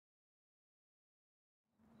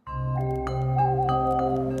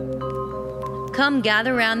Come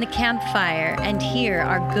gather round the campfire and hear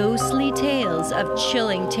our ghostly tales of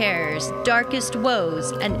chilling terrors, darkest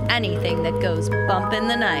woes, and anything that goes bump in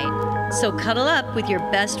the night. So cuddle up with your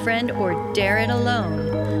best friend or dare it alone.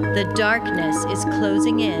 The darkness is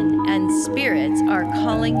closing in and spirits are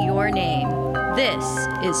calling your name. This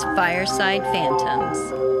is Fireside Phantoms.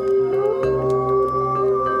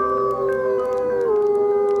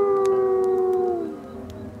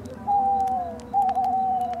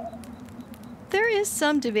 There is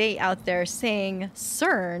some debate out there saying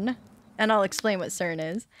CERN, and I'll explain what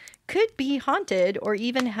CERN is, could be haunted or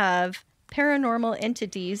even have paranormal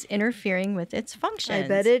entities interfering with its functions. I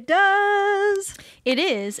bet it does. It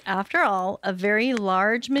is, after all, a very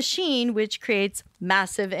large machine which creates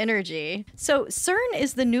massive energy. So CERN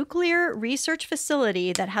is the nuclear research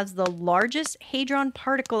facility that has the largest hadron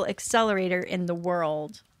particle accelerator in the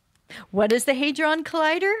world. What is the Hadron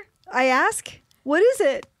Collider? I ask, what is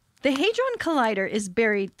it? The Hadron Collider is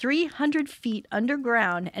buried 300 feet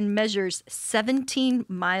underground and measures 17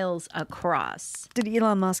 miles across. Did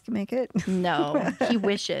Elon Musk make it? No, he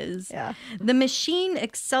wishes. Yeah. The machine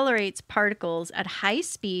accelerates particles at high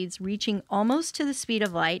speeds, reaching almost to the speed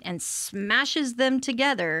of light, and smashes them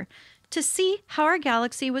together to see how our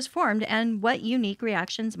galaxy was formed and what unique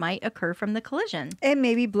reactions might occur from the collision. And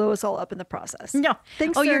maybe blow us all up in the process. No.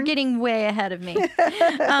 Thanks, Oh, you're CERN. getting way ahead of me.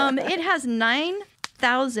 It has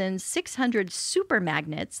 9,600 super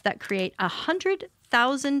magnets that create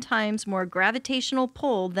 100,000 times more gravitational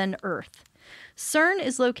pull than Earth. CERN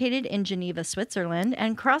is located in Geneva, Switzerland,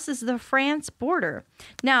 and crosses the France border.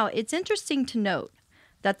 Now, it's interesting to note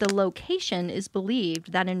that the location is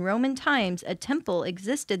believed that in Roman times a temple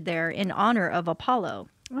existed there in honor of Apollo.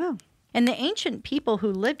 Wow. And the ancient people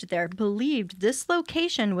who lived there believed this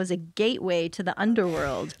location was a gateway to the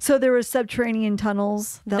underworld. So there were subterranean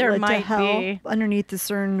tunnels that There led to might hell be. underneath the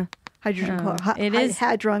CERN Hadron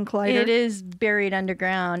Collider. It is buried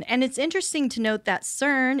underground. And it's interesting to note that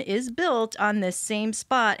CERN is built on this same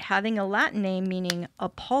spot, having a Latin name meaning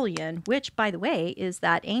Apollyon, which, by the way, is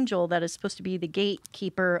that angel that is supposed to be the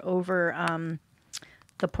gatekeeper over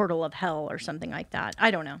the portal of hell or something like that. I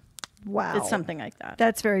don't know. Wow. It's something like that.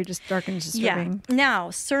 That's very just dark and disturbing. Yeah. Now,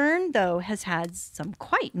 CERN, though, has had some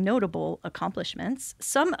quite notable accomplishments.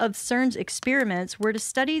 Some of CERN's experiments were to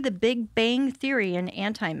study the Big Bang theory in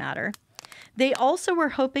antimatter. They also were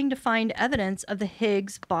hoping to find evidence of the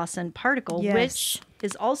Higgs boson particle, Yes. which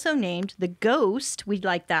is also named the ghost, we'd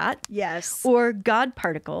like that, Yes. or God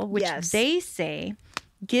particle, which Yes. they say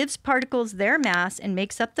gives particles their mass and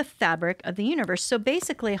makes up the fabric of the universe. So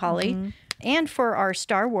basically, Holly, and for our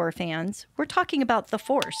Star Wars fans, we're talking about the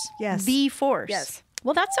Force. Yes. The Force. Yes.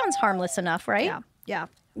 Well, that sounds harmless enough, right? Yeah. Yeah.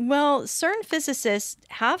 Well, CERN physicists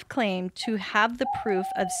have claimed to have the proof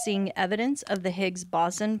of seeing evidence of the Higgs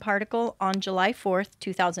boson particle on July 4th,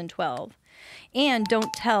 2012. And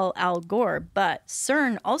don't tell Al Gore, but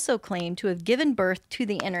CERN also claimed to have given birth to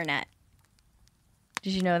the internet.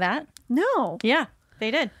 Did you know that? No. Yeah, they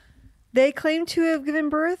did. They claim to have given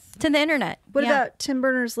birth. To the internet. What Yeah. about Tim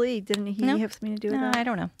Berners-Lee? Didn't he No. have something to do with No, that? I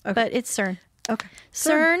don't know. Okay. But it's CERN. Okay.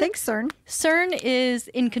 CERN. Thanks, CERN. CERN is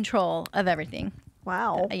in control of everything.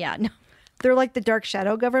 Wow. Yeah, no. They're like the dark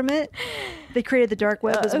shadow government. They created the dark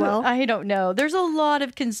web as well. I don't know. There's a lot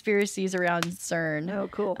of conspiracies around CERN. Oh,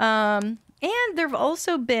 cool. And there have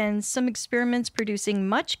also been some experiments producing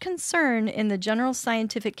much concern in the general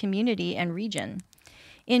scientific community and region.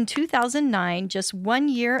 In 2009, just 1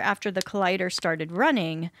 year after the collider started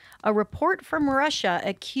running, a report from Russia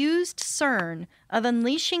accused CERN of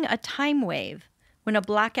unleashing a time wave when a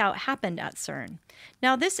blackout happened at CERN.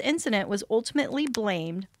 Now, this incident was ultimately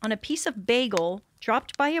blamed on a piece of bagel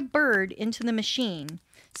dropped by a bird into the machine,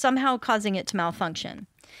 somehow causing it to malfunction.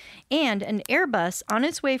 And an Airbus on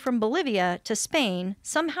its way from Bolivia to Spain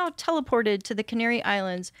somehow teleported to the Canary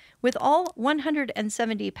Islands with all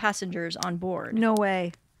 170 passengers on board. No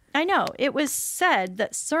way. I know. It was said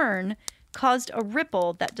that CERN caused a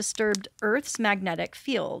ripple that disturbed Earth's magnetic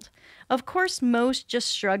field. Of course, most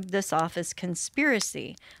just shrugged this off as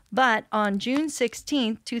conspiracy. But on June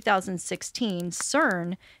 16, 2016,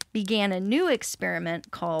 CERN began a new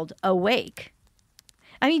experiment called Awake.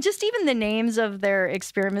 I mean, just even the names of their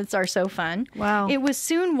experiments are so fun. Wow. It was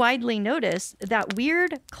soon widely noticed that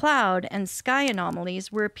weird cloud and sky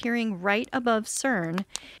anomalies were appearing right above CERN,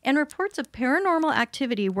 and reports of paranormal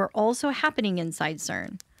activity were also happening inside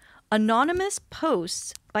CERN. Anonymous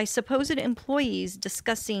posts by supposed employees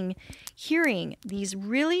discussing hearing these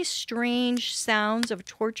really strange sounds of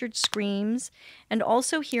tortured screams and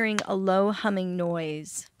also hearing a low humming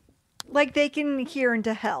noise. Like they can hear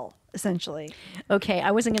into hell, essentially. Okay,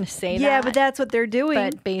 I wasn't going to say that. Yeah, but that's what they're doing.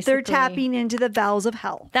 But they're basically- tapping into the bowels of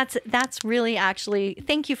hell. That's really actually,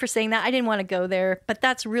 thank you for saying that. I didn't want to go there, but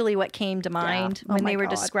that's really what came to mind Oh when my they were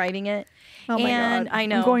God. describing it. Oh my And God. I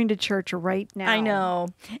know. I'm going to church right now. I know.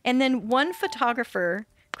 And then one photographer,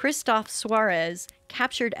 Christoph Suarez,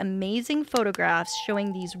 captured amazing photographs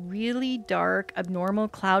showing these really dark, abnormal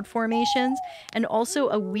cloud formations, and also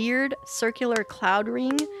a weird circular cloud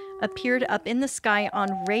ring appeared up in the sky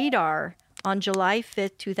on radar on July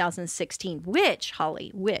 5th, 2016, which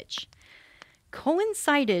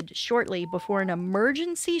coincided shortly before an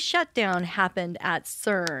emergency shutdown happened at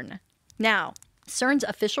CERN. Now, CERN's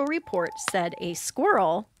official report said a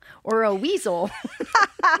squirrel or a weasel,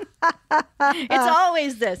 it's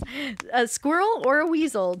always this, a squirrel or a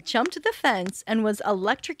weasel jumped the fence and was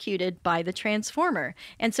electrocuted by the transformer.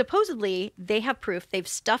 And supposedly they have proof. They've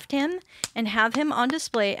stuffed him and have him on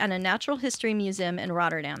display at a natural history museum in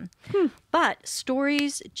Rotterdam. But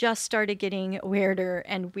stories just started getting weirder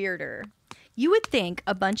and weirder. You would think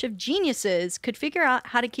a bunch of geniuses could figure out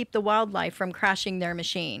how to keep the wildlife from crashing their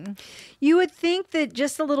machine. You would think that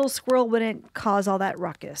just a little squirrel wouldn't cause all that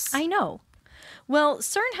ruckus. I know. Well,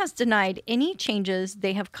 CERN has denied any changes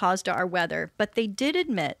they have caused to our weather, but they did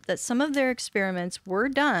admit that some of their experiments were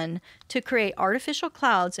done to create artificial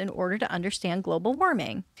clouds in order to understand global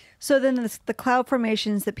warming. So then the cloud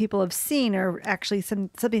formations that people have seen are actually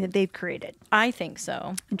something that they've created. I think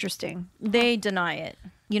so. Interesting. They deny it.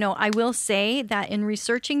 You know, I will say that in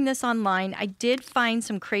researching this online, I did find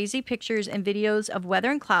some crazy pictures and videos of weather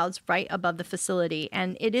and clouds right above the facility,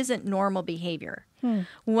 and it isn't normal behavior.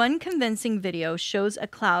 One convincing video shows a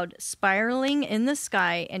cloud spiraling in the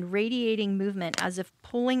sky and radiating movement as if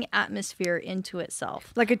pulling atmosphere into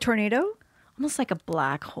itself. Like a tornado? Almost like a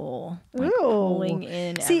black hole. Like Ooh. pulling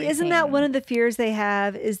in See, isn't that everything. one of the fears they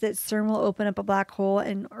have is that CERN will open up a black hole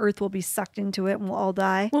and Earth will be sucked into it and we'll all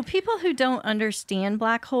die? Well, people who don't understand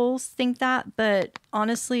black holes think that, but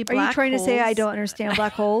honestly, Are you trying to say I don't understand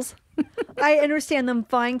black holes? I understand them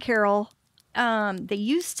fine, Carol. They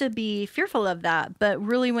used to be fearful of that, but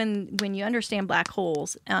really when you understand black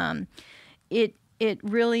holes, it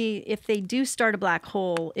really, if they do start a black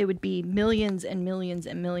hole, it would be millions and millions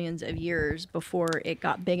and millions of years before it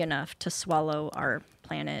got big enough to swallow our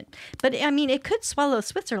planet. But I mean, it could swallow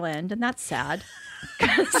Switzerland, and that's sad.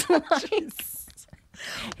 'Cause, like,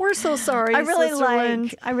 We're so sorry, I really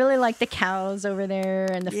Switzerland. like the cows over there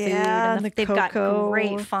and the food, Yeah, and the they've got cocoa.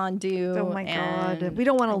 great fondue. Oh my God. and We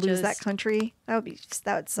don't want I to lose that just- country. That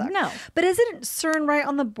would suck. No. But isn't CERN right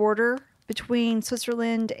on the border between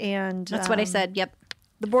Switzerland and That's what I said. Yep.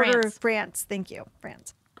 the border France. of France. Thank you.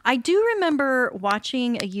 France. I do remember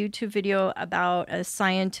watching a YouTube video about a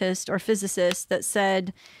scientist or physicist that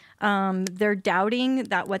said they're doubting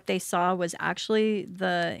that what they saw was actually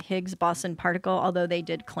the Higgs boson particle, although they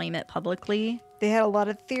did claim it publicly. They had a lot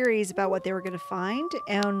of theories about what they were going to find,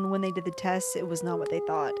 and when they did the tests, it was not what they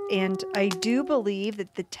thought. And I do believe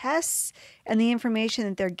that the tests and the information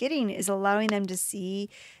that they're getting is allowing them to see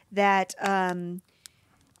that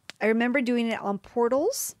I remember doing it on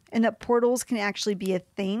portals, and that portals can actually be a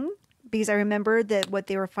thing, because I remember that what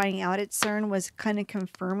they were finding out at CERN was kind of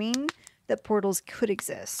confirming that portals could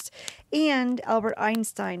exist. And Albert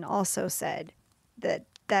Einstein also said that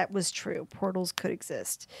that was true. Portals could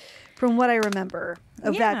exist, from what I remember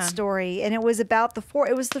of Yeah. that story. And it was about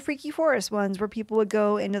it was the freaky forest ones where people would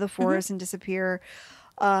go into the forest and disappear.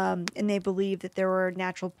 And they believed that there were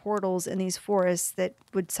natural portals in these forests that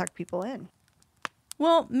would suck people in.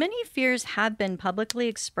 Well, many fears have been publicly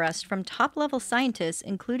expressed from top-level scientists,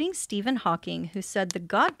 including Stephen Hawking, who said the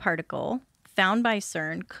God particle found by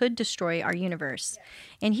CERN could destroy our universe.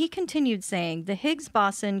 And he continued saying the Higgs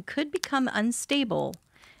boson could become unstable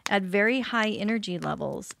at very high energy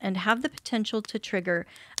levels and have the potential to trigger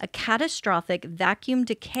a catastrophic vacuum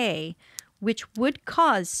decay, which would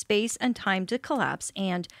cause space and time to collapse,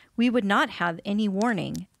 and we would not have any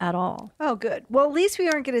warning at all. Oh, good. Well, at least we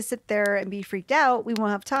aren't going to sit there and be freaked out. We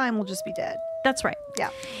won't have time. We'll just be dead. That's right. Yeah.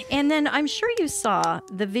 And then I'm sure you saw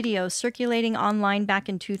the video circulating online back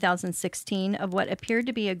in 2016 of what appeared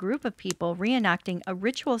to be a group of people reenacting a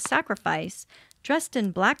ritual sacrifice, dressed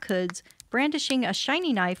in black hoods, brandishing a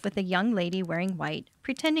shiny knife with a young lady wearing white,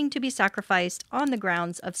 pretending to be sacrificed on the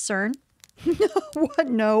grounds of CERN. What?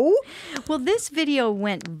 No? Well, this video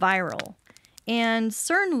went viral, and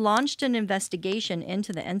CERN launched an investigation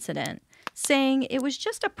into the incident, saying it was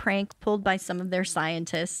just a prank pulled by some of their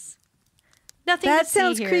scientists. Nothing That to see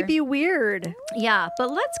sounds here. creepy weird. Yeah, but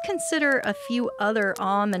let's consider a few other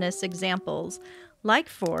ominous examples, Like,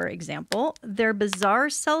 for example, their bizarre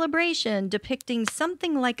celebration depicting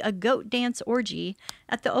something like a goat dance orgy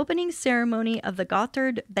at the opening ceremony of the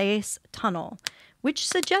Gotthard Base Tunnel, which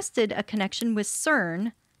suggested a connection with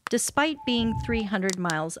CERN despite being 300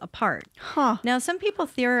 miles apart. Huh. Now, some people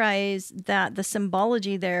theorize that the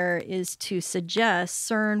symbology there is to suggest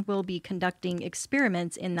CERN will be conducting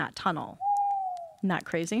experiments in that tunnel. Not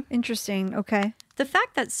crazy? Interesting. Okay. The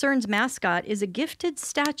fact that CERN's mascot is a gifted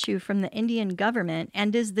statue from the Indian government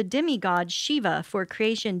and is the demigod Shiva for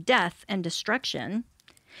creation, death, and destruction,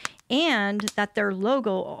 and that their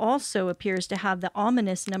logo also appears to have the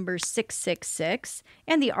ominous number 666,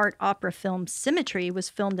 and the art opera film Symmetry was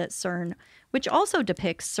filmed at CERN, which also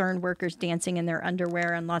depicts CERN workers dancing in their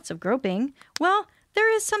underwear and lots of groping, well,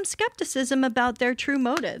 there is some skepticism about their true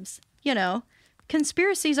motives. You know,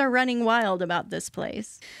 conspiracies are running wild about this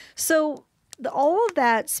place. So all of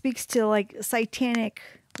that speaks to like satanic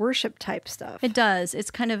worship type stuff. It does. It's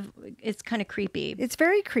kind of creepy. It's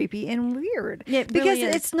very creepy and weird. It because really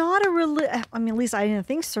is. it's not I mean, at least I didn't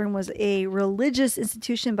think CERN was a religious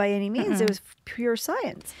institution by any means. It was pure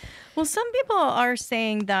science. Well, some people are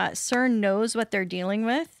saying that CERN knows what they're dealing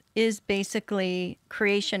with is basically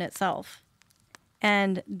creation itself.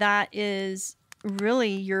 And that is really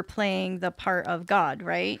you're playing the part of God,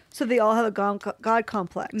 right? So they all have a God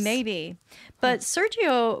complex. Maybe. But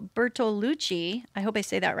Sergio Bertolucci, I hope I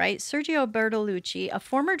say that right, Sergio Bertolucci, a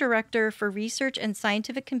former director for research and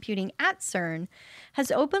scientific computing at CERN, has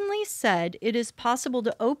openly said it is possible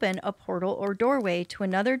to open a portal or doorway to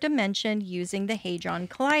another dimension using the Hadron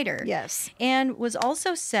Collider. Yes. And was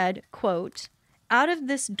also said, quote, out of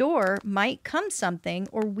this door might come something,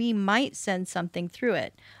 or we might send something through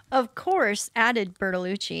it. Of course, added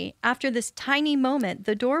Bertolucci, after this tiny moment,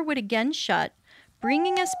 the door would again shut,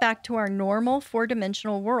 bringing us back to our normal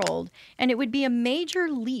four-dimensional world, and it would be a major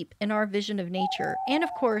leap in our vision of nature. And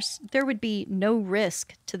of course, there would be no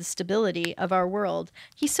risk to the stability of our world.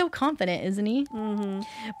 He's so confident, isn't he? Mm-hmm.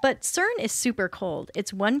 But CERN is super cold.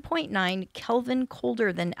 It's 1.9 Kelvin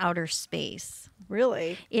colder than outer space.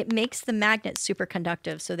 Really? It makes the magnet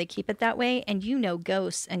superconductive, so they keep it that way. And you know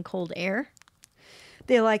ghosts and cold air.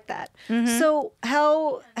 They like that. Mm-hmm. So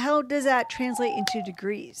how does that translate into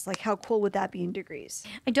degrees? Like how cool would that be in degrees?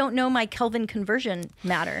 I don't know my Kelvin conversion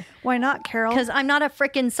matter. Why not, Carol? Because I'm not a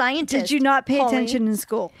frickin' scientist. Did you not pay Holly. attention in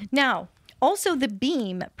school? Now, also the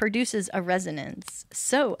beam produces a resonance.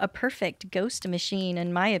 So a perfect ghost machine,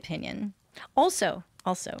 in my opinion. Also,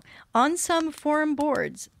 on some forum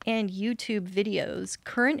boards and YouTube videos,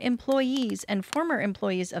 current employees and former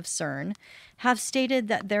employees of CERN have stated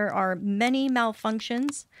that there are many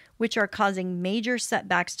malfunctions which are causing major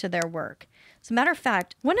setbacks to their work. As a matter of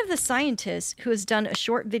fact, one of the scientists who has done a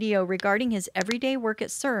short video regarding his everyday work at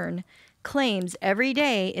CERN claims every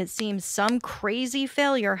day it seems some crazy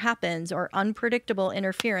failure happens or unpredictable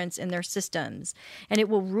interference in their systems, and it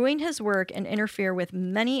will ruin his work and interfere with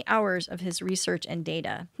many hours of his research and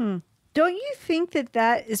data. Don't you think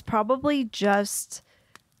that is probably just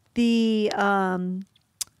the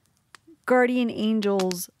guardian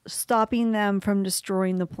angels stopping them from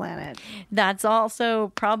destroying the planet? That's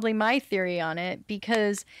also probably my theory on it,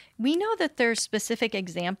 because we know that there's specific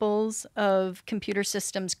examples of computer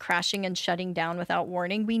systems crashing and shutting down without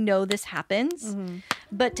warning. We know this happens,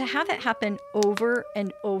 but to have it happen over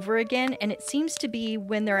and over again, and it seems to be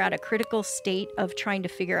when they're at a critical state of trying to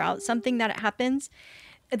figure out something that it happens.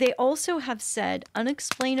 They also have said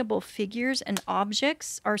unexplainable figures and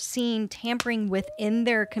objects are seen tampering within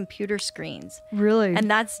their computer screens. Really? And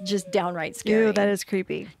that's just downright scary. Ew, that is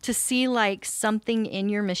creepy. To see like something in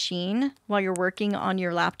your machine while you're working on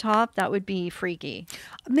your laptop, that would be freaky.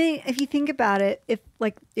 I mean, if you think about it,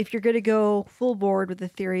 if you're going to go full board with the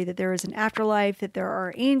theory that there is an afterlife, that there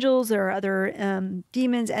are angels, there are other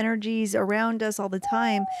demons, energies around us all the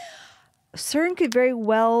time, CERN could very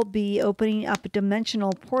well be opening up a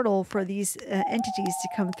dimensional portal for these entities to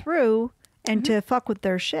come through and to fuck with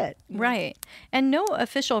their shit. Right. And no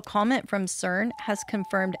official comment from CERN has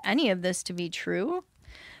confirmed any of this to be true.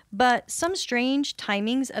 But some strange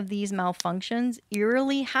timings of these malfunctions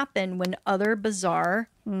eerily happen when other bizarre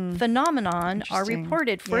phenomenon are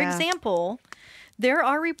reported. For example, there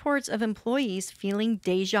are reports of employees feeling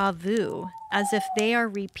deja vu, as if they are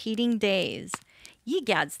repeating days.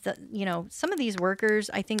 Yegads, some of these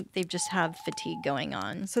workers, I think they just have fatigue going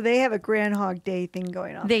on. So they have a Groundhog Day thing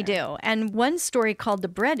going on. They do. And one story called the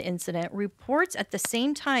bread incident reports at the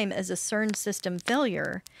same time as a CERN system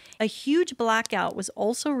failure, a huge blackout was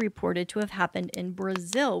also reported to have happened in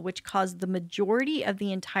Brazil, which caused the majority of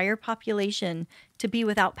the entire population to be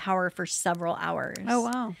without power for several hours. Oh,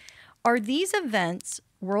 wow. Are these events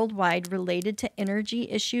worldwide related to energy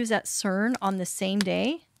issues at CERN on the same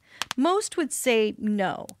day? Most would say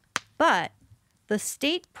no, but the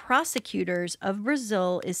state prosecutors of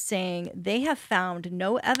Brazil is saying they have found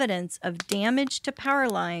no evidence of damage to power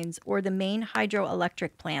lines or the main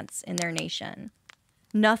hydroelectric plants in their nation.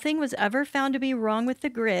 Nothing was ever found to be wrong with the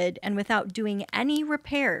grid, and without doing any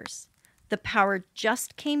repairs, the power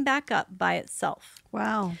just came back up by itself.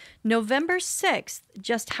 Wow. November 6th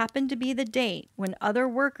just happened to be the date when other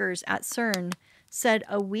workers at CERN said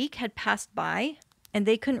a week had passed by and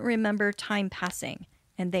they couldn't remember time passing.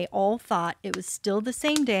 And they all thought it was still the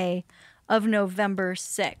same day of November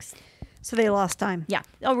 6th. So they lost time. Yeah.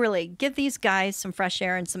 Oh, really? Give these guys some fresh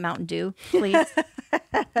air and some Mountain Dew, please.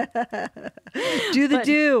 Do the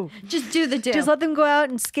do. Just do the do. Just let them go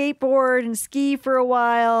out and skateboard and ski for a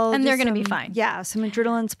while. And they're going to be fine. Yeah, some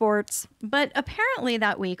adrenaline sports. But apparently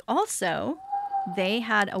that week also, they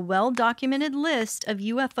had a well-documented list of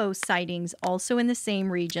UFO sightings also in the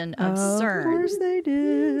same region of CERN. Of course they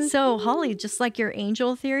did. So, Holly, just like your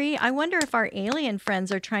angel theory, I wonder if our alien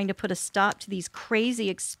friends are trying to put a stop to these crazy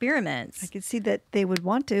experiments I could see that they would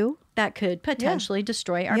want to. that could potentially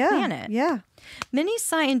destroy our planet. Yeah. Many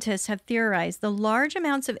scientists have theorized the large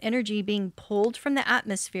amounts of energy being pulled from the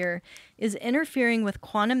atmosphere is interfering with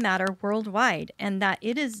quantum matter worldwide, and that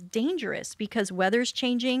it is dangerous because weather's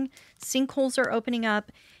changing, sinkholes are opening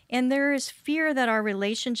up, and there is fear that our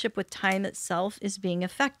relationship with time itself is being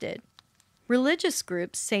affected. Religious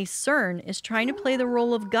groups say CERN is trying to play the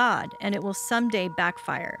role of God, and it will someday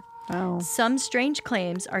backfire. Wow. Some strange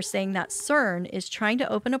claims are saying that CERN is trying to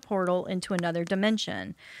open a portal into another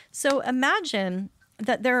dimension. So imagine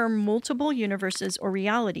that there are multiple universes or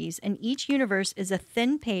realities, and each universe is a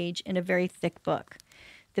thin page in a very thick book.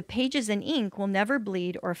 The pages in ink will never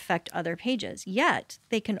bleed or affect other pages, yet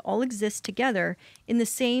they can all exist together in the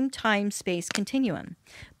same time-space continuum.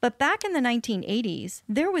 But back in the 1980s,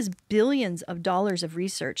 there was billions of dollars of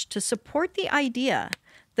research to support the idea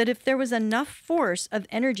that if there was enough force of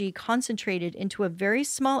energy concentrated into a very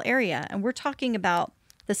small area, and we're talking about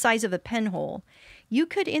the size of a pinhole, you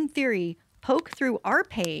could, in theory, poke through our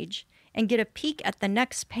page and get a peek at the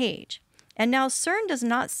next page. And now CERN does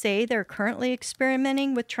not say they're currently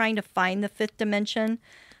experimenting with trying to find the fifth dimension,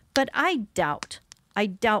 but I doubt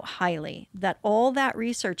highly that all that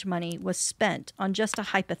research money was spent on just a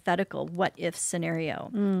hypothetical what-if scenario.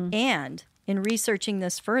 And in researching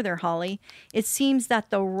this further, Holly, it seems that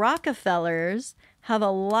the Rockefellers have a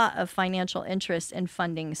lot of financial interest in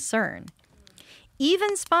funding CERN,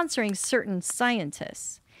 even sponsoring certain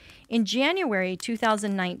scientists. In January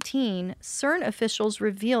 2019, CERN officials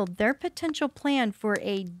revealed their potential plan for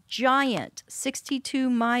a giant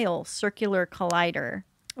 62-mile circular collider.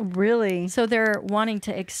 Really? So they're wanting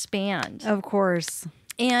to expand. Of course.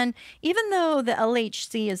 And even though the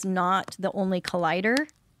LHC is not the only collider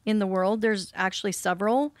in the world, there's actually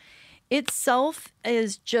several, itself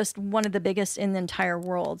is just one of the biggest in the entire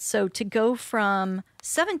world. So to go from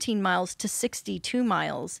 17 miles to 62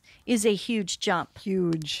 miles is a huge jump.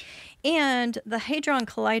 Huge. And the Hadron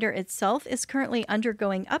Collider itself is currently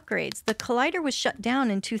undergoing upgrades. The collider was shut down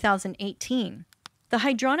in 2018. The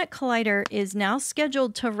Hadronic Collider is now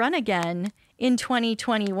scheduled to run again in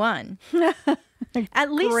 2021.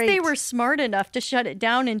 At least they were smart enough to shut it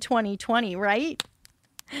down in 2020, right?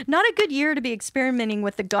 Not a good year to be experimenting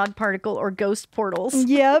with the God particle or ghost portals.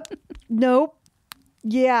 Yep. Nope.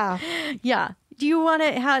 Yeah. Yeah. Do you want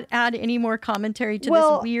to add any more commentary to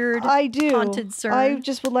this weird, haunted CERN? I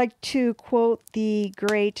just would like to quote the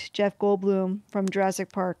great Jeff Goldblum from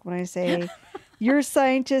Jurassic Park when I say, your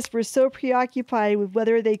scientists were so preoccupied with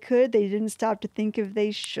whether they could, they didn't stop to think if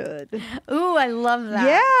they should. Ooh, I love that.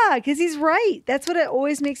 Yeah, because he's right. That's what it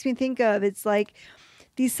always makes me think of. It's like,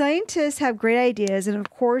 these scientists have great ideas, and of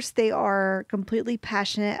course they are completely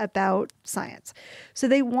passionate about science. So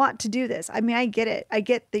they want to do this. I mean, I get it. I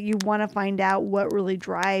get that you want to find out what really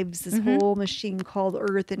drives this whole machine called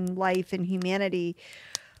Earth and life and humanity.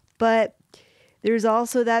 But there's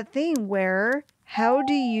also that thing where how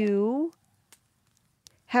do you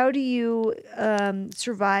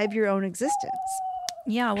survive your own existence?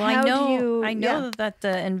 Yeah, well, I know that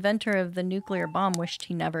the inventor of the nuclear bomb wished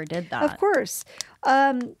he never did that. Of course.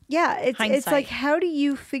 Yeah, it's like, how do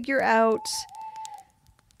you figure out,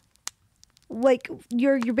 like,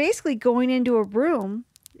 you're basically going into a room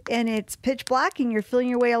and it's pitch black and you're feeling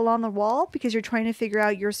your way along the wall because you're trying to figure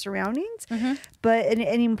out your surroundings. But at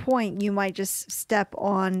any point, you might just step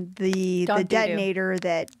on the detonator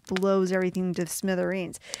that blows everything to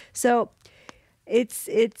smithereens. So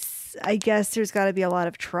it's I guess there's got to be a lot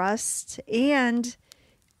of trust, and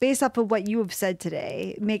based off of what you have said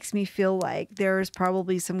today, it makes me feel like there's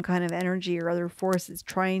probably some kind of energy or other forces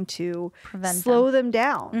trying to slow them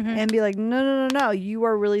down and be like, no, you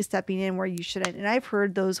are really stepping in where you shouldn't. And I've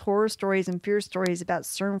heard those horror stories and fear stories about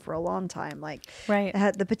CERN for a long time. Like,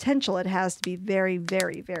 the potential it has to be very,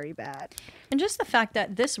 very, very bad. And just the fact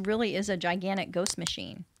that this really is a gigantic ghost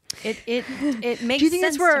machine. It makes sense. Do you think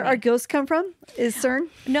that's where our ghosts come from? Is CERN?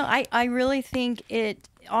 No, I really think it.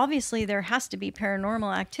 Obviously, there has to be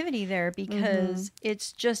paranormal activity there because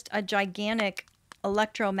it's just a gigantic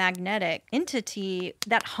electromagnetic entity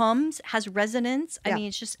that hums, has resonance. I mean,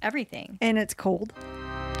 it's just everything. And it's cold.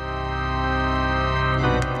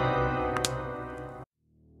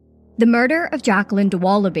 The murder of Jacqueline de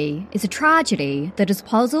Wallaby is a tragedy that has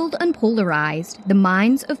puzzled and polarized the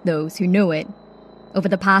minds of those who know it. Over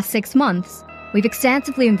the past 6 months, we've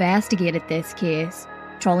extensively investigated this case,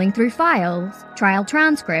 trawling through files, trial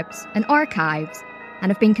transcripts, and archives,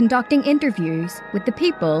 and have been conducting interviews with the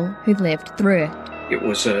people who lived through it. It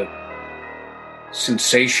was a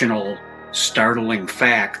sensational, startling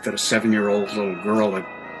fact that a 7-year-old little girl had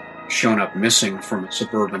shown up missing from a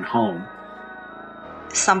suburban home.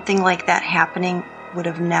 Something like that happening would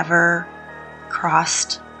have never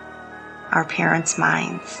crossed our parents'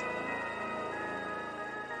 minds.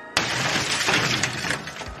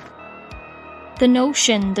 The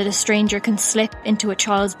notion that a stranger can slip into a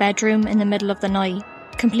child's bedroom in the middle of the night,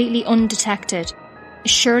 completely undetected, is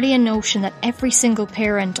surely a notion that every single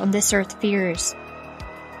parent on this earth fears.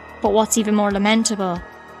 But what's even more lamentable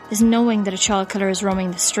is knowing that a child killer is roaming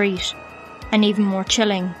the street, and even more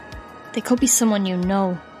chilling, they could be someone you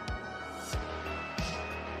know.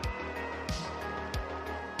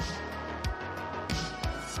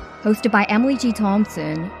 Hosted by Emily G.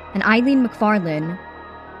 Thompson and Eileen McFarlane,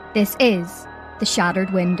 this is The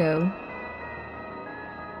Shattered Window.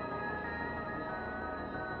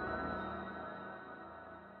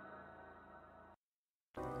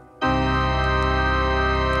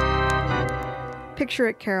 Picture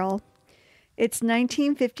it, Carol. It's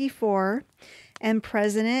 1954, and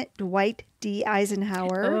President Dwight D.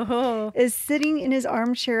 Eisenhower is sitting in his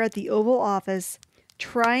armchair at the Oval Office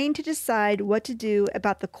trying to decide what to do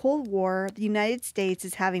about the Cold War the United States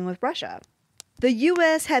is having with Russia. The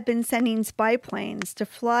U.S. had been sending spy planes to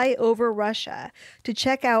fly over Russia to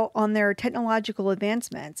check out on their technological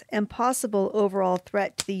advancements and possible overall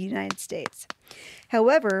threat to the United States.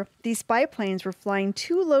 However, these spy planes were flying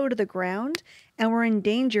too low to the ground and were in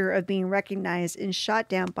danger of being recognized and shot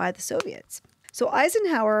down by the Soviets. So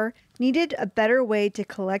Eisenhower needed a better way to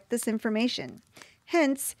collect this information.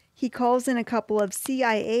 Hence, he calls in a couple of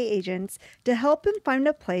CIA agents to help him find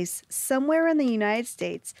a place somewhere in the United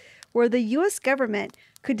States where the U.S. government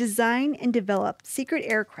could design and develop secret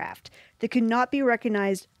aircraft that could not be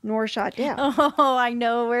recognized nor shot down. Oh, I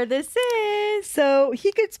know where this is. So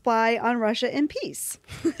he could spy on Russia in peace.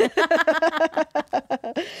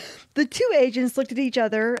 The two agents looked at each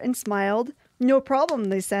other and smiled. No problem,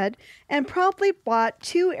 they said, and promptly bought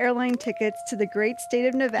 2 airline tickets to the great state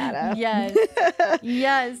of Nevada. Yes.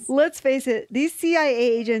 Yes. Let's face it, these CIA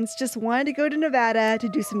agents just wanted to go to Nevada to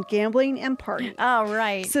do some gambling and party. Oh,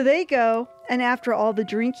 right. So they go, and after all the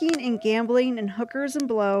drinking and gambling and hookers and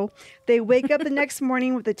blow, they wake up the next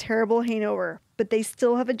morning with a terrible hangover, but they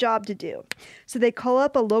still have a job to do. So they call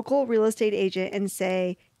up a local real estate agent and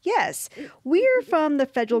say, yes, we are from the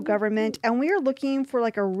federal government and we are looking for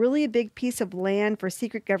like a really big piece of land for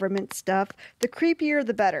secret government stuff. The creepier,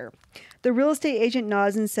 the better. The real estate agent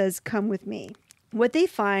nods and says, come with me. What they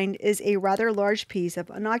find is a rather large piece of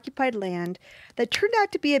unoccupied land that turned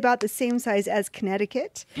out to be about the same size as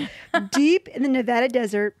Connecticut, deep in the Nevada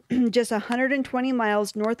desert, just 120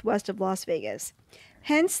 miles northwest of Las Vegas.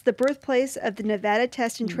 Hence the birthplace of the Nevada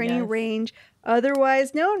Test and Training Range,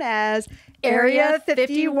 otherwise known as Area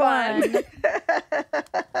 51.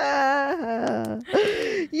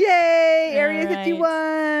 Yay, Area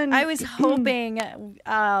 51. I was hoping,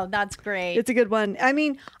 oh, that's great. It's a good one. I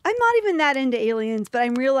mean, I'm not even that into aliens, but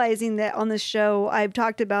I'm realizing that on this show, I've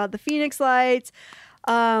talked about the Phoenix Lights.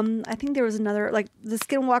 I think there was another, like the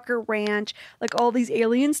Skinwalker Ranch, like all these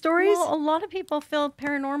alien stories. Well, a lot of people feel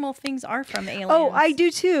paranormal things are from aliens. Oh, I do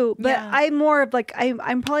too. But I'm more of like,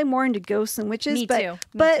 I'm probably more into ghosts and witches. Me too.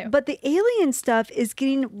 But the alien stuff is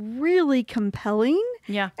getting really compelling.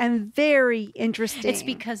 Yeah. And very interesting. It's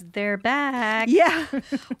because they're back. Yeah.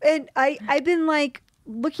 And I've been like,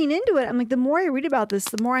 looking into it, I'm like, the more I read about this,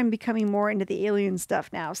 the more I'm becoming more into the alien stuff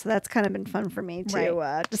now. So that's kind of been fun for me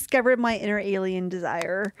to discover my inner alien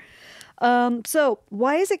desire. So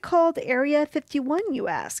why is it called Area 51, you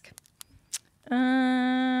ask?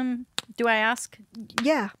 Do I ask?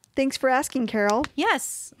 Yeah. Thanks for asking, Carol.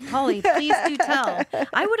 Yes, Holly, please do tell.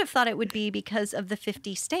 I would have thought it would be because of the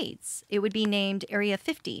 50 states. It would be named Area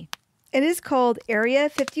 50. It is called Area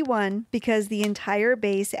 51 because the entire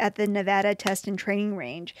base at the Nevada Test and Training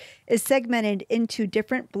Range is segmented into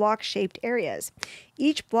different block-shaped areas.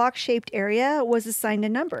 Each block-shaped area was assigned a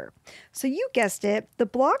number. So you guessed it, the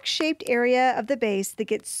block-shaped area of the base that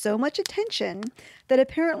gets so much attention that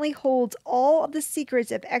apparently holds all of the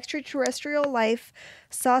secrets of extraterrestrial life,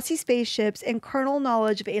 saucy spaceships, and carnal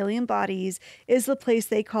knowledge of alien bodies is the place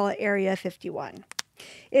they call Area 51.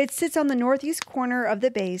 It sits on the northeast corner of the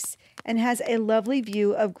base and has a lovely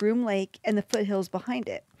view of Groom Lake and the foothills behind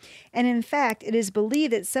it. And in fact, it is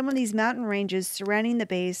believed that some of these mountain ranges surrounding the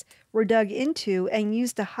base were dug into and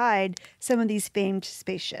used to hide some of these famed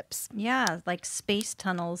spaceships. Yeah, like space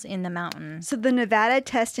tunnels in the mountain. So the Nevada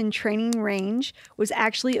Test and Training Range was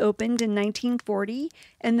actually opened in 1940,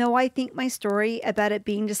 and though I think my story about it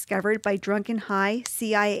being discovered by drunken high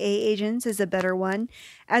CIA agents is a better one,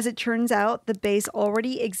 as it turns out the base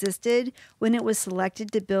already existed when it was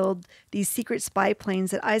selected to build these secret spy planes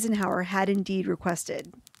that Eisenhower had indeed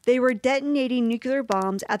requested. They were detonating nuclear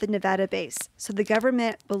bombs at the Nevada base, so the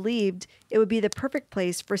government believed it would be the perfect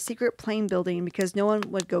place for secret plane building because no one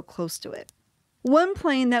would go close to it. One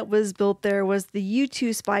plane that was built there was the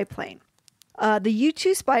U-2 spy plane. The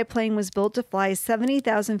U-2 spy plane was built to fly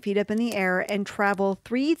 70,000 feet up in the air and travel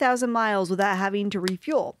 3,000 miles without having to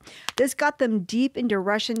refuel. This got them deep into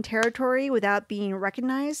Russian territory without being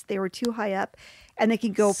recognized. They were too high up, and they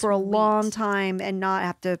could go for a long time and not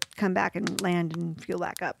have to come back and land and fuel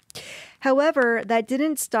back up. However, that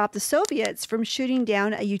didn't stop the Soviets from shooting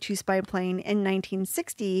down a U-2 spy plane in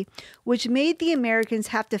 1960, which made the Americans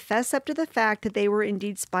have to fess up to the fact that they were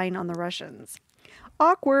indeed spying on the Russians.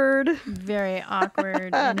 Awkward. Very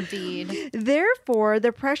awkward indeed. Therefore,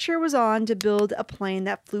 the pressure was on to build a plane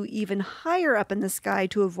that flew even higher up in the sky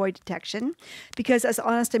to avoid detection, because as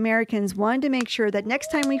honest Americans wanted to make sure that next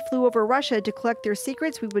time we flew over Russia to collect their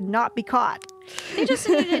secrets, we would not be caught. They just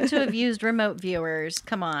needed to have used remote viewers.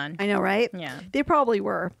 Come on. I know, right? Yeah. They probably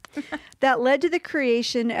were. That led to the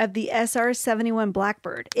creation of the SR-71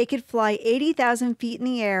 Blackbird. It could fly 80,000 feet in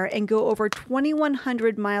the air and go over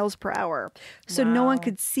 2,100 miles per hour. So no one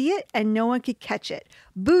could see it and no one could catch it.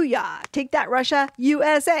 Booyah! Take that, Russia!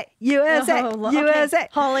 USA! USA! USA! Okay.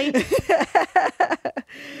 Holly.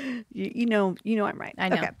 you know I'm right. I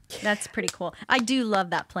know. Okay. That's pretty cool. I do love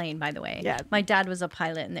that plane, by the way. Yeah. My dad was a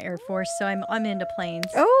pilot in the Air Force, so I'm into planes.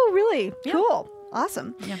 Oh, really? Yeah. Cool.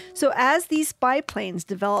 Awesome. Yeah. So as these spy planes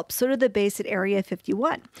developed, so did the base at Area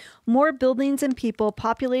 51. More buildings and people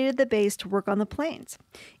populated the base to work on the planes.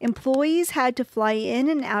 Employees had to fly in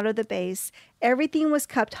and out of the base. Everything was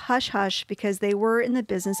kept hush-hush because they were in the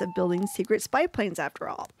business of building secret spy planes after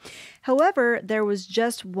all. However, there was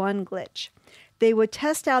just one glitch. They would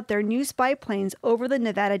test out their new spy planes over the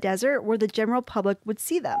Nevada desert where the general public would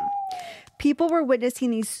see them. People were witnessing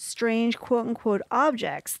these strange quote-unquote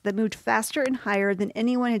objects that moved faster and higher than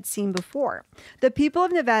anyone had seen before. The people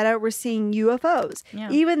of Nevada were seeing UFOs,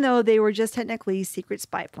 even though they were just technically secret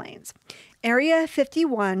spy planes. Area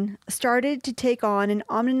 51 started to take on an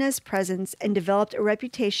ominous presence and developed a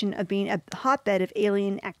reputation of being a hotbed of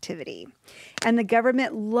alien activity. And the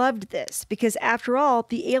government loved this because, after all,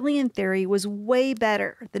 the alien theory was way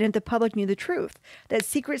better than if the public knew the truth, that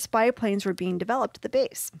secret spy planes were being developed at the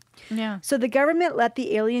base. Yeah. So the government let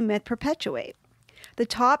the alien myth perpetuate. The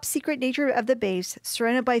top secret nature of the base,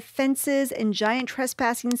 surrounded by fences and giant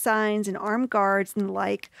trespassing signs and armed guards and the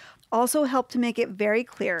like, also helped to make it very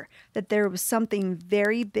clear that there was something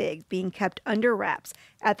very big being kept under wraps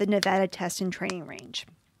at the Nevada Test and Training Range.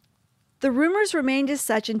 The rumors remained as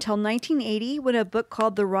such until 1980, when a book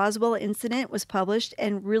called The Roswell Incident was published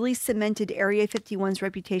and really cemented Area 51's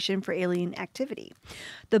reputation for alien activity.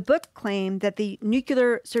 The book claimed that the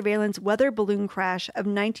nuclear surveillance weather balloon crash of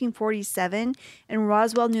 1947 in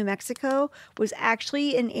Roswell, New Mexico, was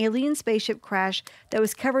actually an alien spaceship crash that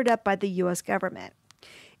was covered up by the U.S. government.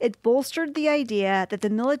 It bolstered the idea that the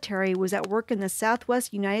military was at work in the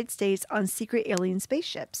southwest United States on secret alien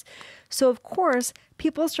spaceships. So, of course,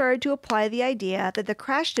 people started to apply the idea that the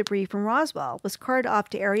crash debris from Roswell was carted off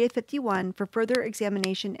to Area 51 for further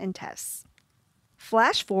examination and tests.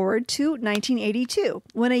 Flash forward to 1982,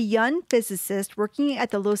 when a young physicist working at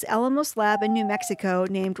the Los Alamos lab in New Mexico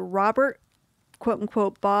named Robert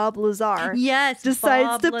quote-unquote Bob Lazar decides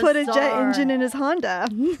Bob to put a jet Lazar. engine in his Honda.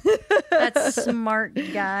 That's smart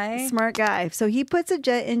guy. Smart guy. So he puts a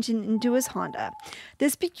jet engine into his Honda.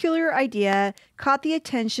 This peculiar idea caught the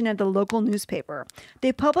attention of the local newspaper.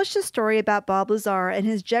 They published a story about Bob Lazar and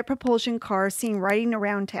his jet propulsion car seen riding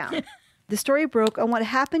around town. the story broke on what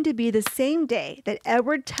happened to be the same day that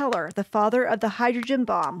Edward Teller, the father of the hydrogen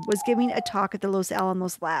bomb, was giving a talk at the Los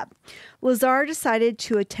Alamos lab. Lazar decided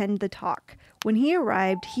to attend the talk. When he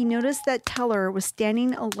arrived, he noticed that Teller was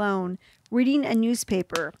standing alone reading a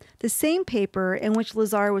newspaper, the same paper in which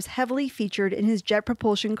Lazar was heavily featured in his jet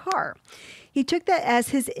propulsion car. He took that as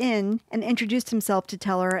his in and introduced himself to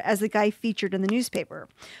Teller as the guy featured in the newspaper.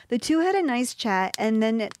 The two had a nice chat, and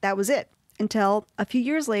then that was it. Until a few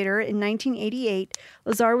years later, in 1988,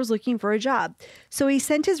 Lazar was looking for a job. So he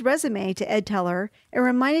sent his resume to Ed Teller and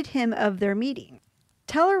reminded him of their meeting.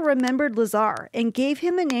 Teller remembered Lazar and gave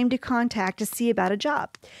him a name to contact to see about a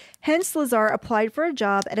job. Hence, Lazar applied for a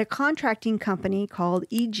job at a contracting company called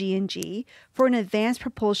EG&G for an advanced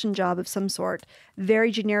propulsion job of some sort.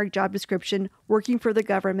 Very generic job description, working for the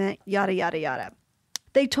government, yada, yada, yada.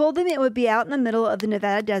 They told him it would be out in the middle of the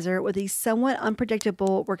Nevada desert with a somewhat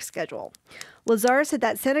unpredictable work schedule. Lazar said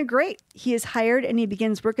that sounded great. He is hired and he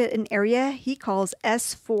begins work at an area he calls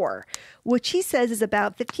S4, which he says is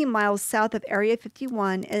about 15 miles south of Area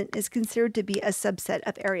 51 and is considered to be a subset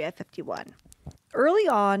of Area 51. Early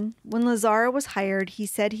on, when Lazar was hired, he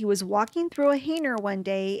said he was walking through a hangar one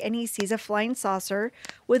day and he sees a flying saucer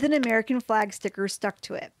with an American flag sticker stuck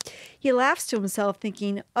to it. He laughs to himself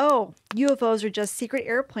thinking, oh, UFOs are just secret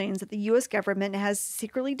airplanes that the U.S. government has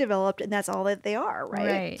secretly developed and that's all that they are,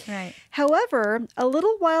 right? Right. However, a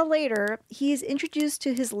little while later, he is introduced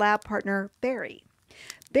to his lab partner, Barry.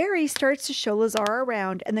 Barry starts to show Lazar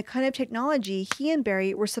around and the kind of technology he and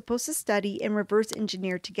Barry were supposed to study and reverse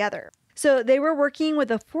engineer together. So they were working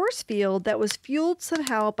with a force field that was fueled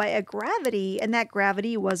somehow by a gravity, and that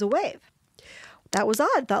gravity was a wave. That was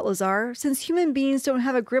odd, thought Lazar, since human beings don't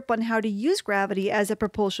have a grip on how to use gravity as a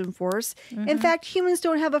propulsion force. In fact, humans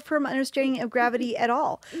don't have a firm understanding of gravity at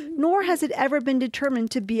all, nor has it ever been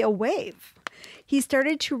determined to be a wave. He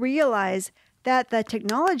started to realize that the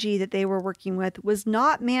technology that they were working with was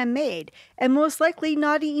not man-made, and most likely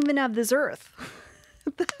not even of this earth.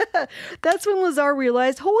 That's when Lazar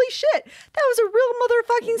realized, holy shit, that was a real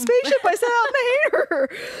motherfucking spaceship I set out in the hangar.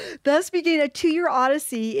 Thus began a 2-year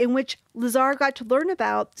odyssey in which Lazar got to learn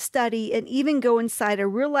about, study, and even go inside a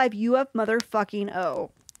real-life UF motherfucking O.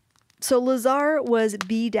 So Lazar was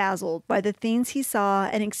bedazzled by the things he saw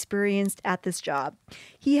and experienced at this job.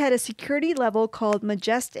 He had a security level called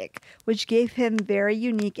Majestic, which gave him very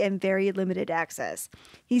unique and very limited access.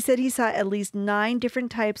 He said he saw at least 9 different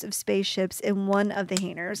types of spaceships in one of the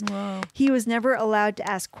hangars. Whoa. He was never allowed to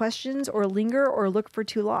ask questions or linger or look for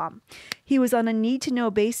too long. He was on a need-to-know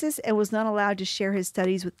basis and was not allowed to share his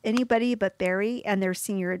studies with anybody but Barry and their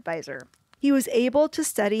senior advisor. He was able to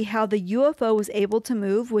study how the UFO was able to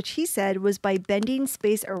move, which he said was by bending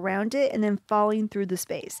space around it and then falling through the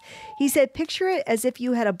space. He said, picture it as if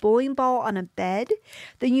you had a bowling ball on a bed,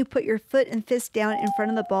 then you put your foot and fist down in front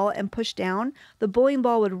of the ball and push down. The bowling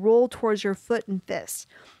ball would roll towards your foot and fist.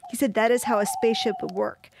 He said that is how a spaceship would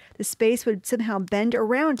work. The space would somehow bend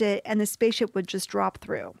around it and the spaceship would just drop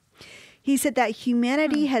through. He said that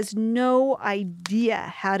humanity has no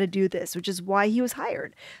idea how to do this, which is why he was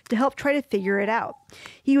hired, to help try to figure it out.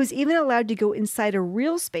 He was even allowed to go inside a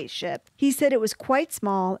real spaceship. He said it was quite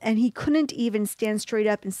small, and he couldn't even stand straight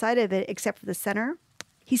up inside of it except for the center.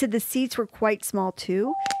 He said the seats were quite small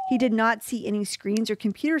too. He did not see any screens or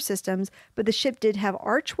computer systems, but the ship did have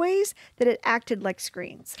archways that it acted like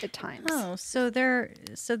screens at times. Oh, so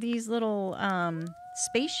these little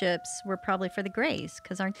spaceships were probably for the Greys,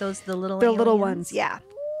 because aren't those the little aliens? Little ones, yeah,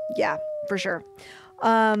 for sure.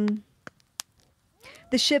 The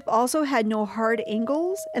ship also had no hard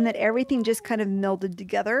angles, and that everything just kind of melded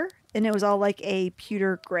together, and it was all like a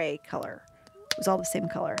pewter gray color. It was all the same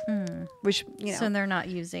color, which, you know. So they're not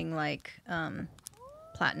using like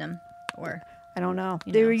platinum or I don't know.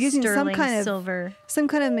 They were using some kind of silver, some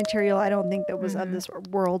kind of material. I don't think that was of this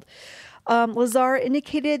world. Lazar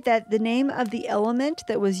indicated that the name of the element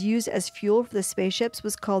that was used as fuel for the spaceships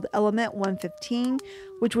was called element 115,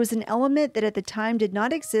 which was an element that at the time did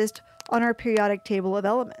not exist on our periodic table of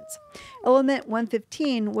elements. Element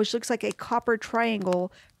 115, which looks like a copper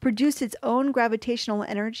triangle, produced its own gravitational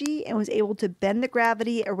energy and was able to bend the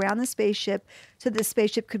gravity around the spaceship so the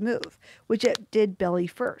spaceship could move, which it did belly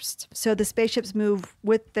first. So the spaceships move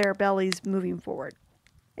with their bellies moving forward.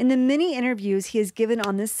 In the many interviews he has given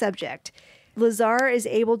on this subject, Lazar is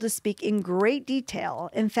able to speak in great detail,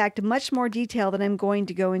 in fact, much more detail than I'm going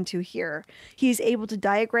to go into here. He is able to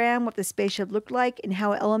diagram what the spaceship looked like and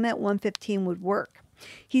how element 115 would work.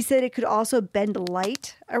 He said it could also bend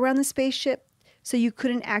light around the spaceship, so you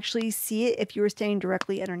couldn't actually see it if you were standing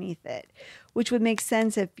directly underneath it, which would make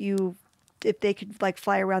sense if they could like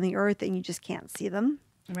fly around the Earth and you just can't see them.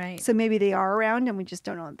 Right. So maybe they are around and we just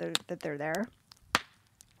don't know that they're there.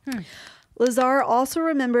 Lazar also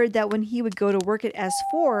remembered that when he would go to work at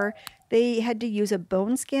S4, they had to use a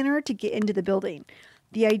bone scanner to get into the building.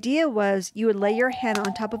 The idea was you would lay your hand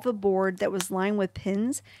on top of a board that was lined with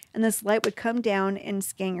pins, and this light would come down and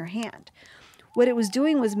scan your hand. What it was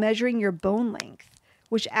doing was measuring your bone length,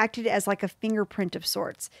 which acted as like a fingerprint of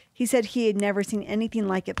sorts. He said he had never seen anything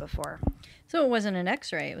like it before. So it wasn't an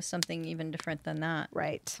X-ray. It was something even different than that.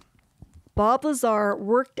 Right. Bob Lazar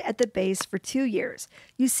worked at the base for 2 years.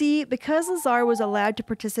 You see, because Lazar was allowed to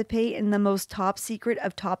participate in the most top secret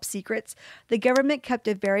of top secrets, the government kept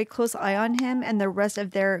a very close eye on him and the rest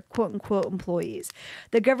of their quote-unquote employees.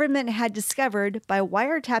 The government had discovered, by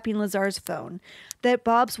wiretapping Lazar's phone, that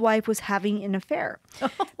Bob's wife was having an affair.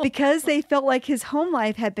 Because they felt like his home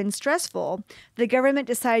life had been stressful, the government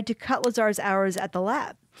decided to cut Lazar's hours at the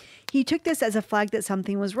lab. He took this as a flag that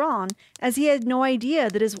something was wrong, as he had no idea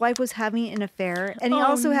that his wife was having an affair, and he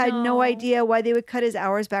also had no idea why they would cut his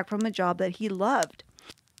hours back from a job that he loved.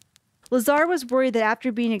 Lazar was worried that after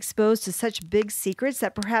being exposed to such big secrets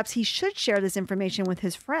that perhaps he should share this information with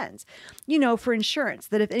his friends, for insurance,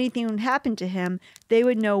 that if anything happened to him, they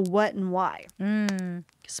would know what and why.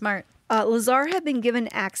 Smart. Lazar had been given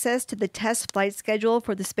access to the test flight schedule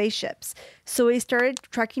for the spaceships, so he started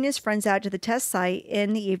tracking his friends out to the test site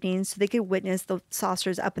in the evenings so they could witness the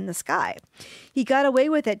saucers up in the sky. He got away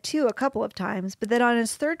with it too a couple of times, but then on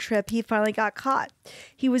his third trip, he finally got caught.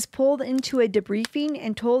 He was pulled into a debriefing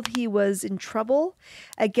and told he was in trouble.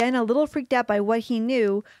 Again, a little freaked out by what he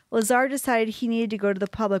knew, Lazar decided he needed to go to the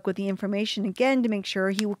public with the information again to make sure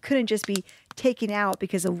he couldn't just be taken out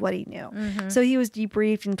because of what he knew. So he was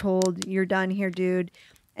debriefed and told, "You're done here, dude."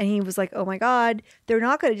 And he was like, oh my God, they're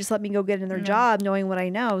not going to just let me go get in their job knowing what I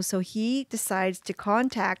know. So he decides to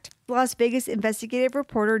contact Las Vegas investigative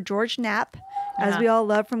reporter George Knapp, as we all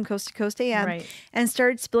love from Coast to Coast AM, and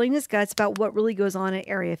started spilling his guts about what really goes on at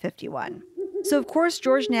Area 51. So, of course,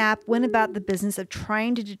 George Knapp went about the business of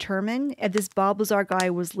trying to determine if this Bob Lazar guy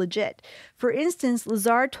was legit. For instance,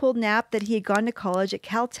 Lazar told Knapp that he had gone to college at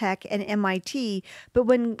Caltech and MIT, but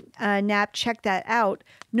when Knapp checked that out,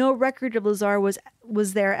 no record of Lazar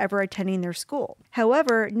was there ever attending their school.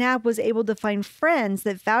 However, Knapp was able to find friends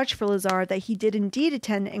that vouched for Lazar that he did indeed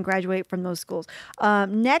attend and graduate from those schools.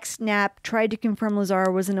 Next, Knapp tried to confirm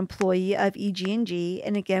Lazar was an employee of EG&G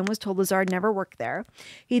and again was told Lazar never worked there.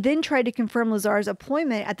 He then tried to confirm Lazar's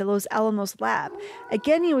appointment at the Los Alamos lab.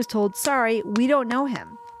 Again, he was told, sorry, we don't know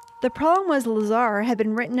him. The problem was Lazar had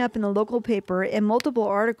been written up in the local paper in multiple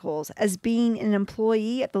articles as being an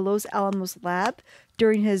employee at the Los Alamos lab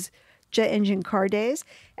during his jet engine car days,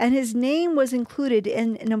 and his name was included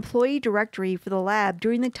in an employee directory for the lab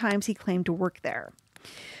during the times he claimed to work there.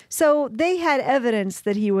 So they had evidence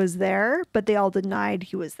that he was there, but they all denied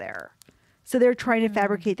he was there. So they're trying to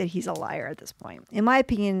fabricate that he's a liar at this point. In my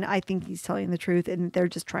opinion, I think he's telling the truth and they're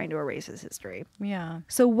just trying to erase his history. Yeah.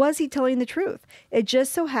 So was he telling the truth? It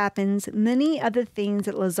just so happens many of the things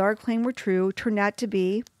that Lazar claimed were true turned out to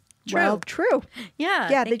be, true.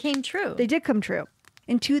 Yeah, they came true. They did come true.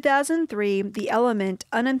 In 2003, the element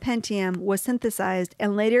unpentium was synthesized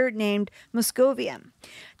and later named moscovium.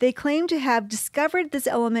 They claim to have discovered this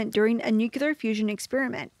element during a nuclear fusion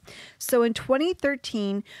experiment. So in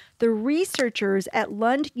 2013, the researchers at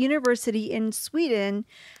Lund University in Sweden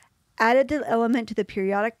added the element to the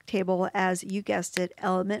periodic table as, you guessed it,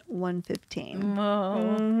 element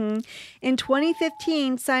 115. In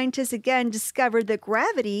 2015, scientists again discovered that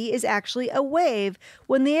gravity is actually a wave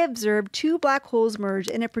when they observed two black holes merge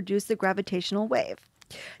and it produced the gravitational wave.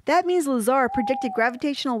 That means Lazar predicted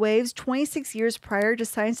gravitational waves 26 years prior to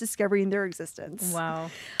science discovering their existence. Wow.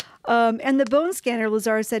 And the bone scanner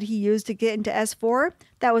Lazar said he used to get into S4,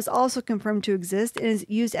 that was also confirmed to exist and is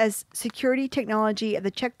used as security technology at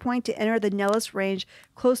the checkpoint to enter the Nellis range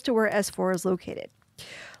close to where S4 is located.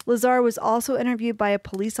 Lazar was also interviewed by a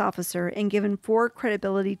police officer and given 4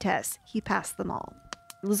 credibility tests. He passed them all.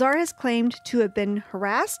 Lazar has claimed to have been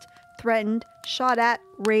harassed, threatened, shot at,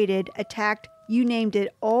 raided, attacked, you named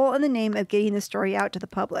it, all in the name of getting the story out to the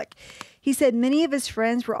public. He said many of his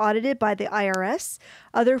friends were audited by the IRS.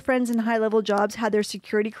 Other friends in high-level jobs had their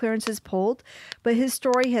security clearances pulled, but his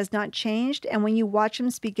story has not changed, and when you watch him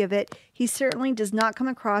speak of it, he certainly does not come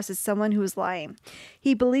across as someone who is lying.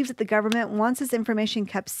 He believes that the government wants his information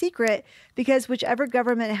kept secret because whichever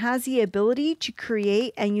government has the ability to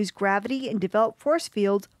create and use gravity and develop force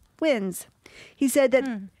fields wins. He said that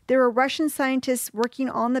there were Russian scientists working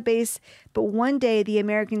on the base, but one day the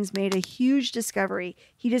Americans made a huge discovery.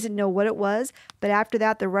 He doesn't know what it was, but after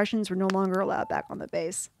that, the Russians were no longer allowed back on the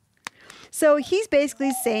base. So he's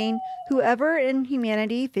basically saying whoever in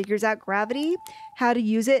humanity figures out gravity, how to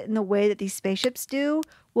use it in the way that these spaceships do,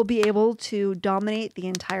 will be able to dominate the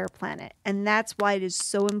entire planet. And that's why it is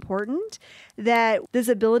so important that this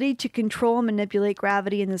ability to control and manipulate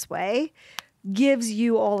gravity in this way gives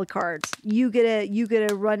you all the cards. You get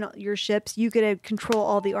to run your ships, you get to control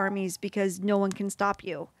all the armies because no one can stop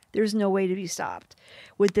you. There's no way to be stopped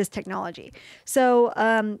with this technology.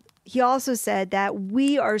 So he also said that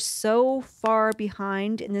we are so far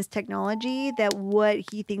behind in this technology that what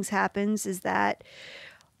he thinks happens is that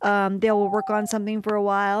they will work on something for a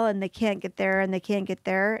while and they can't get there and they can't get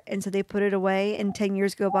there. And so they put it away and 10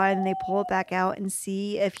 years go by and then they pull it back out and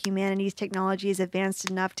see if humanity's technology is advanced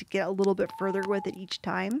enough to get a little bit further with it each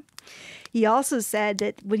time. He also said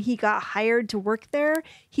that when he got hired to work there,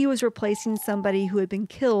 he was replacing somebody who had been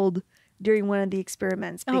killed during one of the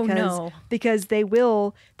experiments because they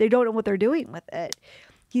don't know what they're doing with it.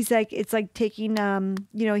 He's like, it's like taking,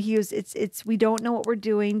 we don't know what we're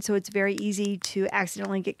doing. So it's very easy to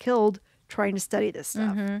accidentally get killed trying to study this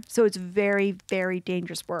stuff. Mm-hmm. So it's very, very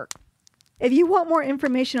dangerous work. If you want more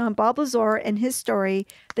information on Bob Lazar and his story,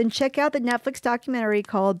 then check out the Netflix documentary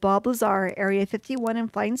called Bob Lazar, Area 51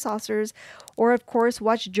 and Flying Saucers, or of course,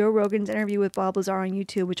 watch Joe Rogan's interview with Bob Lazar on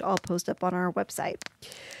YouTube, which I'll post up on our website.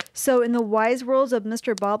 So in the wise words of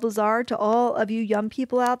Mr. Bob Lazar, to all of you young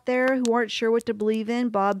people out there who aren't sure what to believe in,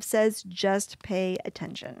 Bob says, just pay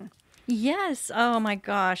attention. Yes. Oh my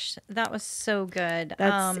gosh. That was so good.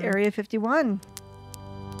 That's Area 51.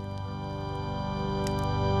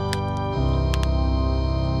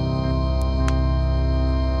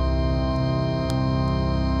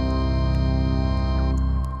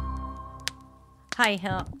 Hi,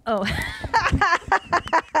 Hill. Oh.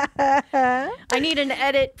 I need an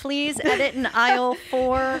edit, please. Edit in aisle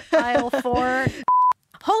 4.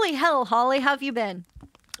 Holy hell, Holly, how have you been?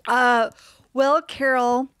 Well,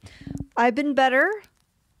 Carol, I've been better.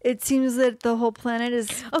 It seems that the whole planet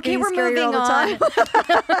is okay. We're moving on.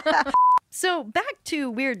 So back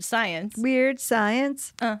to weird science. Weird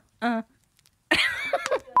science.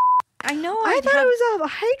 I know. I thought it was a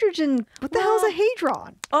hydrogen. What the hell is a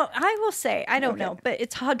hadron? Oh, I will say I don't know, but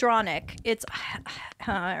it's hadronic. It's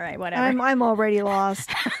all right. Whatever. I'm already lost.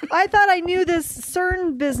 I thought I knew this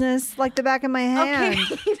CERN business like the back of my hand.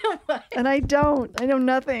 Okay, you know what? And I don't. I know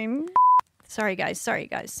nothing. Sorry, guys. Sorry.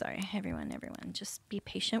 Everyone, just be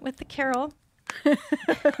patient with the Carol.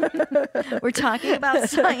 We're talking about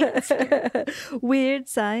science here. Weird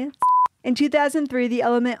science. In 2003, the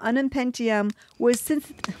element unpentium was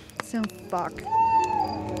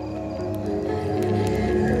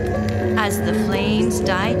As the flames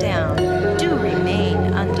die down, do remain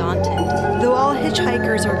undaunted. Though all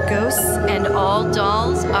hitchhikers are ghosts, and all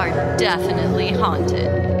dolls are definitely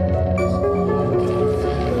haunted.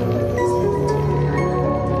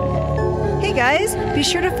 Hey guys, be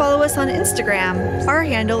sure to follow us on Instagram. Our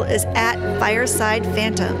handle is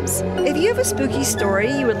 @FiresidePhantoms. If you have a spooky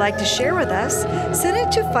story you would like to share with us, send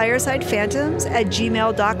it to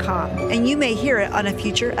firesidephantoms@gmail.com and you may hear it on a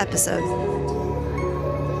future episode.